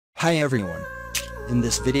Hi everyone. In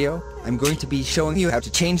this video, I'm going to be showing you how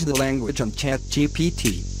to change the language on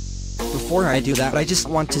ChatGPT. Before I do that, I just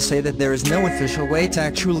want to say that there is no official way to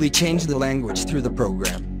actually change the language through the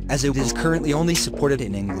program, as it is currently only supported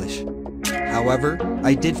in English. However,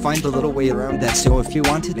 I did find a little way around that, so if you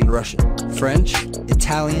want it in Russian, French,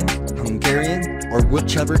 Italian, Hungarian, or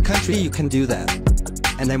whichever country, you can do that.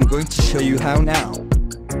 And I'm going to show you how now.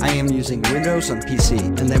 I am using Windows on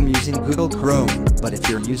PC and I'm using Google Chrome, but if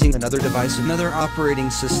you're using another device, another operating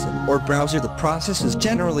system or browser, the process is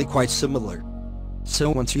generally quite similar. So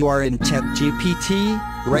once you are in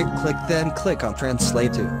ChatGPT, right-click then click on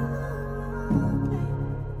Translate to.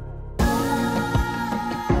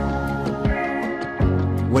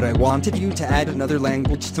 What I wanted you to add another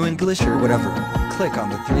language to English or whatever, click on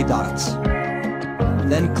the three dots.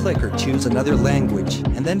 Then click or choose another language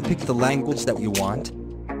and then pick the language that you want.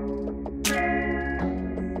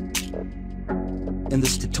 In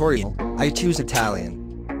this tutorial, I choose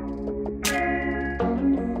Italian.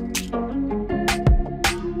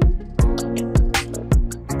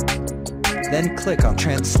 Then click on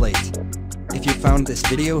Translate. If you found this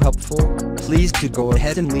video helpful, please do go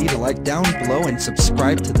ahead and leave a like down below and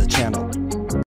subscribe to the channel.